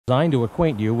Designed to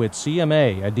acquaint you with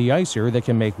CMA, a de-icer that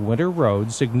can make winter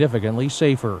roads significantly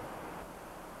safer.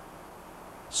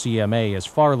 CMA is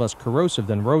far less corrosive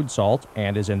than road salt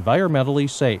and is environmentally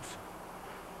safe.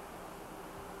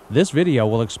 This video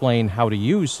will explain how to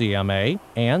use CMA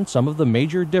and some of the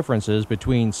major differences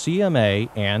between CMA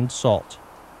and salt.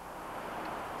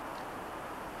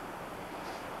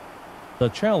 The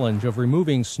challenge of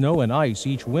removing snow and ice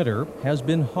each winter has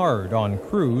been hard on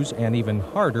crews and even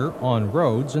harder on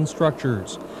roads and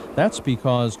structures. That's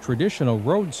because traditional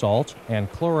road salt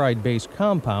and chloride-based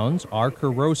compounds are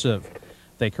corrosive.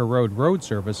 They corrode road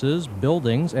surfaces,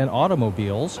 buildings, and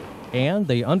automobiles, and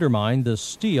they undermine the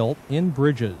steel in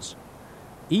bridges.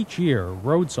 Each year,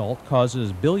 road salt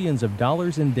causes billions of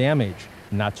dollars in damage,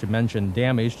 not to mention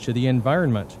damage to the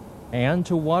environment and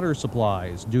to water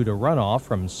supplies due to runoff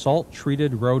from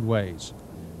salt-treated roadways.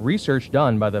 Research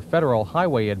done by the Federal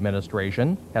Highway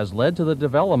Administration has led to the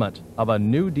development of a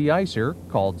new de-icer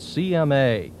called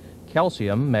CMA,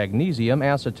 calcium magnesium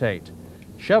acetate.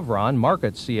 Chevron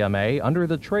markets CMA under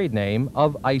the trade name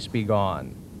of Ice Be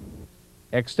Gone.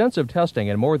 Extensive testing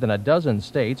in more than a dozen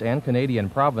states and Canadian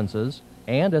provinces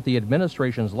and at the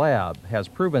administration's lab has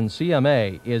proven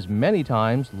CMA is many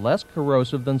times less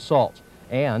corrosive than salt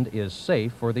and is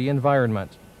safe for the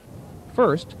environment.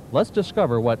 First, let's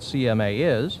discover what CMA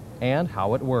is and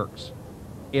how it works.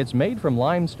 It's made from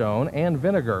limestone and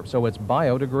vinegar, so it's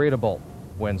biodegradable.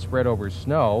 When spread over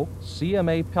snow,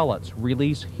 CMA pellets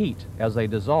release heat as they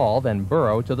dissolve and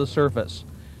burrow to the surface.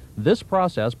 This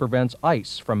process prevents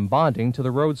ice from bonding to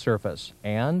the road surface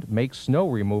and makes snow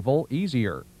removal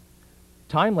easier.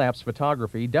 Time-lapse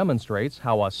photography demonstrates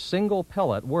how a single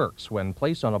pellet works when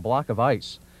placed on a block of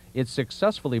ice. It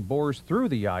successfully bores through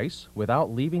the ice without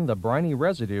leaving the briny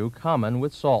residue common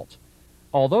with salt.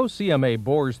 Although CMA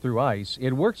bores through ice,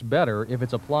 it works better if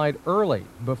it's applied early,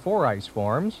 before ice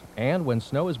forms, and when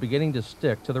snow is beginning to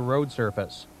stick to the road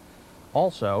surface.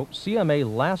 Also, CMA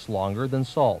lasts longer than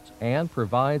salt and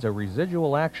provides a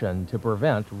residual action to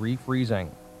prevent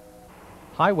refreezing.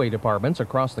 Highway departments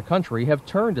across the country have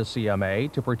turned to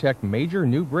CMA to protect major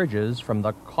new bridges from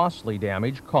the costly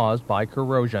damage caused by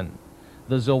corrosion.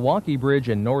 The Zilwaukee Bridge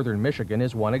in northern Michigan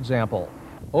is one example.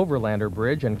 Overlander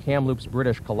Bridge in Kamloops,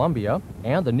 British Columbia,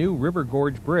 and the new River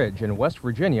Gorge Bridge in West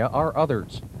Virginia are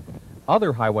others.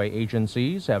 Other highway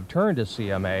agencies have turned to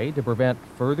CMA to prevent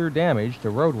further damage to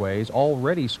roadways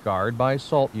already scarred by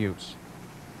salt use.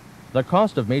 The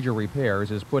cost of major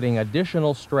repairs is putting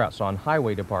additional stress on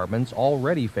highway departments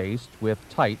already faced with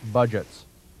tight budgets.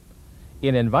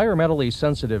 In environmentally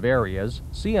sensitive areas,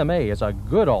 CMA is a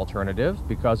good alternative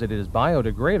because it is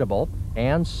biodegradable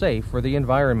and safe for the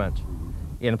environment.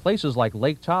 In places like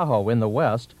Lake Tahoe in the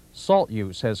west, salt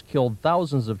use has killed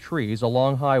thousands of trees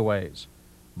along highways.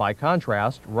 By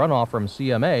contrast, runoff from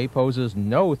CMA poses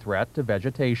no threat to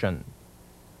vegetation.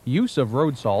 Use of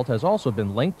road salt has also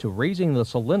been linked to raising the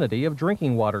salinity of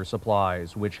drinking water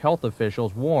supplies, which health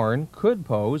officials warn could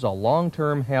pose a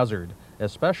long-term hazard,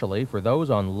 especially for those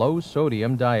on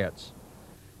low-sodium diets.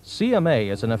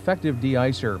 CMA is an effective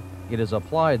de-icer. It is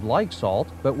applied like salt,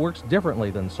 but works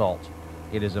differently than salt.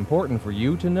 It is important for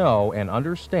you to know and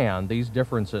understand these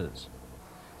differences.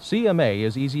 CMA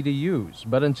is easy to use,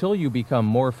 but until you become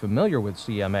more familiar with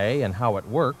CMA and how it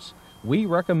works, we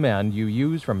recommend you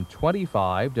use from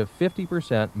 25 to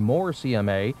 50% more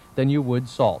CMA than you would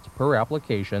salt per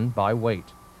application by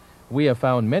weight. We have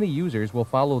found many users will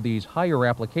follow these higher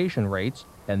application rates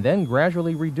and then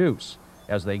gradually reduce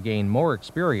as they gain more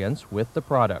experience with the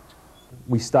product.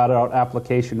 We started out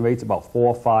application rates about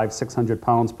 400, 500, 600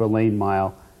 pounds per lane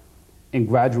mile and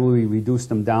gradually reduced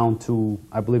them down to,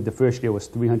 I believe the first year was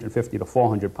 350 to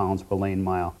 400 pounds per lane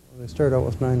mile. They started out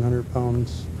with 900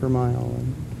 pounds per mile,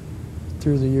 and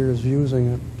through the years of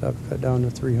using it, I've cut down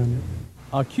to 300.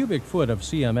 A cubic foot of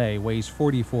CMA weighs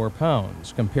 44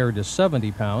 pounds compared to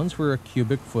 70 pounds for a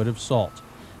cubic foot of salt.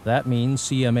 That means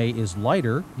CMA is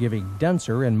lighter, giving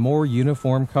denser and more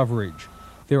uniform coverage.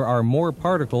 There are more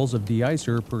particles of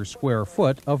de-icer per square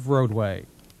foot of roadway.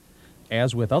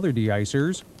 As with other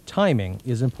de-icers, timing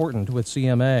is important with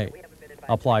CMA.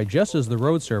 Apply just as the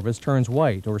road surface turns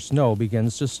white or snow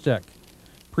begins to stick.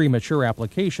 Premature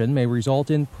application may result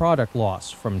in product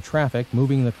loss from traffic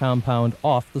moving the compound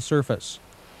off the surface.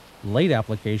 Late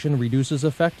application reduces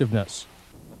effectiveness.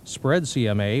 Spread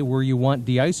CMA where you want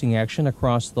de-icing action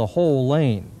across the whole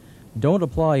lane. Don't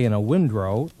apply in a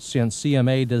windrow since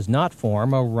CMA does not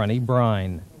form a runny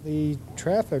brine. The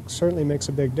traffic certainly makes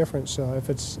a big difference. If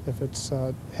it's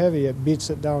heavy, it beats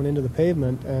it down into the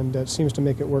pavement, and it seems to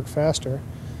make it work faster.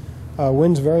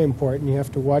 Wind's very important. You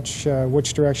have to watch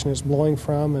which direction it's blowing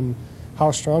from and how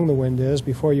strong the wind is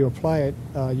before you apply it.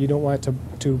 You don't want it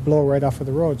to blow right off of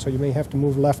the road, so you may have to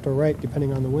move left or right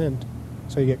depending on the wind,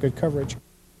 so you get good coverage.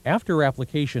 After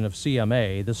application of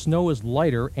CMA, the snow is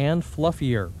lighter and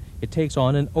fluffier. It takes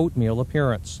on an oatmeal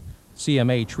appearance.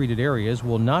 CMA-treated areas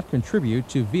will not contribute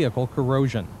to vehicle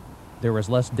corrosion. There is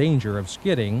less danger of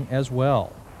skidding as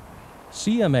well.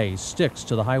 CMA sticks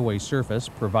to the highway surface,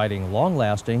 providing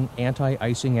long-lasting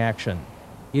anti-icing action.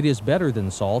 It is better than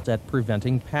salt at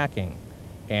preventing packing.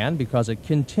 And because it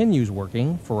continues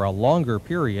working for a longer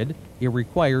period, it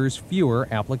requires fewer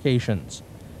applications.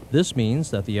 This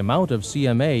means that the amount of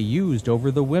CMA used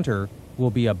over the winter will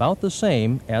be about the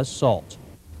same as salt.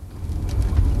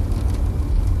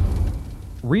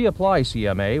 Reapply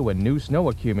CMA when new snow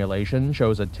accumulation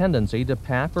shows a tendency to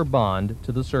pack or bond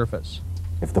to the surface.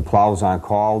 If the plows aren't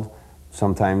called,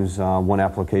 sometimes one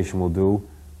application will do.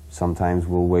 Sometimes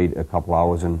we'll wait a couple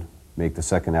hours and make the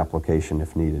second application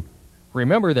if needed.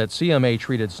 Remember that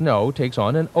CMA-treated snow takes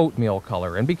on an oatmeal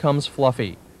color and becomes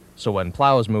fluffy. So when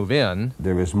plows move in,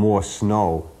 there is more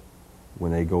snow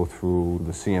when they go through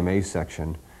the CMA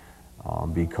section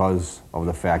because of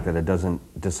the fact that it doesn't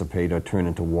dissipate or turn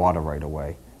into water right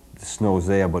away. The snow's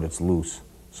there, but it's loose.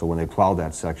 So when they plow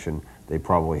that section, they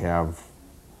probably have,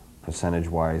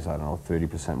 percentage-wise, I don't know,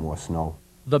 30% more snow.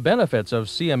 The benefits of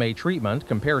CMA treatment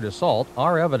compared to salt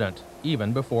are evident,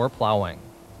 even before plowing.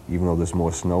 Even though there's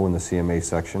more snow in the CMA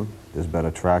section, there's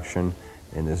better traction,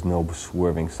 and there's no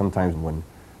swerving. Sometimes when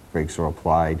brakes are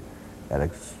applied at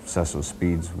excessive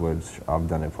speeds, which I've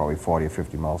done it probably 40 or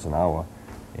 50 miles an hour,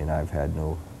 and I've had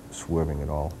no swerving at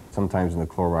all. Sometimes in the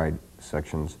chloride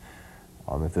sections,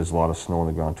 if there's a lot of snow on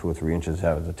the ground, 2 or 3 inches,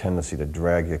 has a tendency to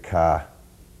drag your car,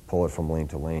 pull it from lane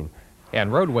to lane.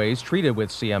 And roadways treated with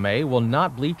CMA will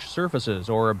not bleach surfaces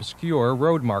or obscure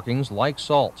road markings like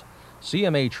salt.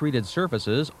 CMA-treated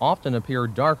surfaces often appear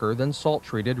darker than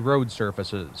salt-treated road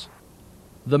surfaces.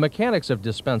 The mechanics of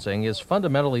dispensing is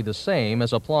fundamentally the same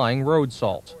as applying road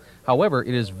salt. However,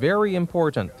 it is very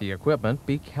important the equipment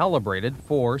be calibrated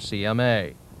for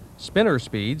CMA. Spinner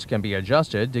speeds can be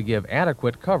adjusted to give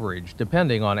adequate coverage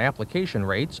depending on application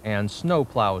rates and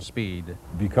snowplow speed.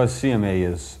 Because CMA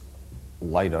is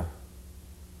lighter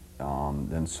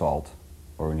than salt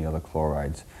or any other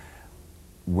chlorides,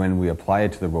 when we apply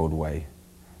it to the roadway,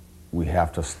 we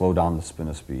have to slow down the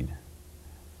spinner speed.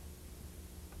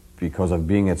 Because of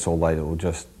being it so light,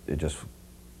 once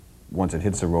it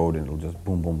hits the road, it'll just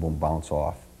boom, boom, boom, bounce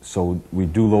off. So we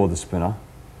do lower the spinner,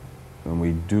 and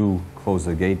we do close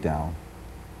the gate down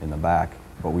in the back,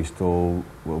 but we still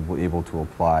will be able to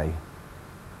apply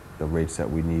the rates that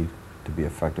we need to be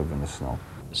effective in the snow.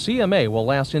 CMA will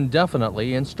last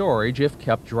indefinitely in storage if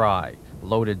kept dry.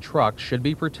 Loaded trucks should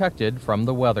be protected from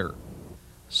the weather.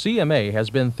 CMA has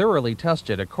been thoroughly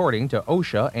tested according to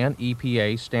OSHA and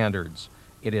EPA standards.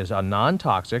 It is a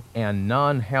non-toxic and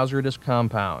non-hazardous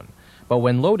compound. But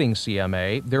when loading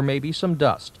CMA, there may be some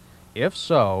dust. If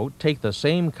so, take the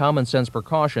same common sense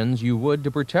precautions you would to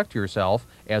protect yourself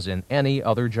as in any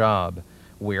other job.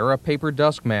 Wear a paper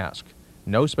dust mask.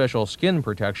 No special skin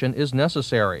protection is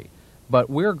necessary, but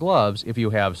wear gloves if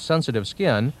you have sensitive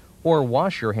skin or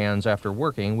wash your hands after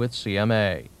working with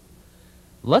CMA.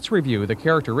 Let's review the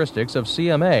characteristics of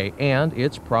CMA and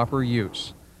its proper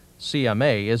use.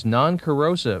 CMA is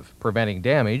non-corrosive, preventing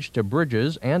damage to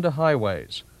bridges and to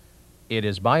highways. It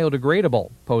is biodegradable,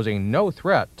 posing no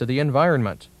threat to the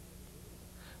environment.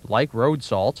 Like road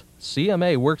salt,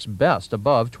 CMA works best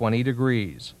above 20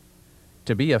 degrees.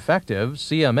 To be effective,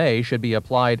 CMA should be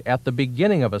applied at the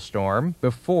beginning of a storm,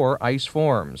 before ice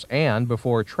forms, and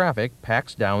before traffic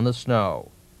packs down the snow.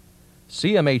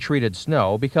 CMA-treated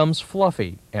snow becomes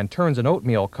fluffy and turns an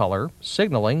oatmeal color,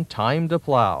 signaling time to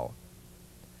plow.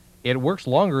 It works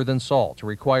longer than salt,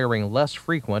 requiring less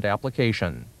frequent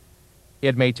application.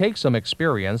 It may take some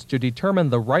experience to determine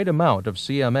the right amount of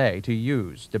CMA to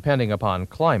use, depending upon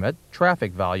climate,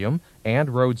 traffic volume,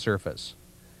 and road surface.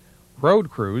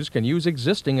 Road crews can use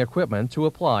existing equipment to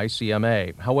apply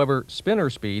CMA. However,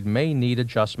 spinner speed may need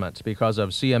adjustment because of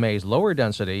CMA's lower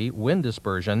density, wind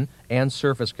dispersion, and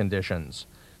surface conditions.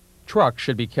 Trucks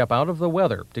should be kept out of the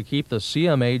weather to keep the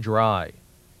CMA dry.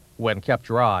 When kept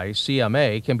dry,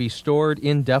 CMA can be stored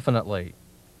indefinitely.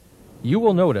 You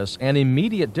will notice an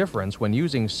immediate difference when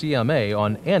using CMA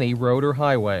on any road or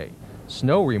highway.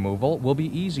 Snow removal will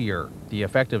be easier, the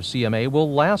effective CMA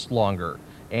will last longer,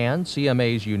 and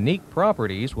CMA's unique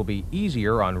properties will be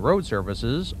easier on road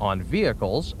surfaces, on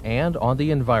vehicles, and on the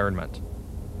environment.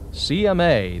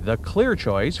 CMA, the clear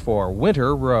choice for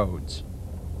winter roads.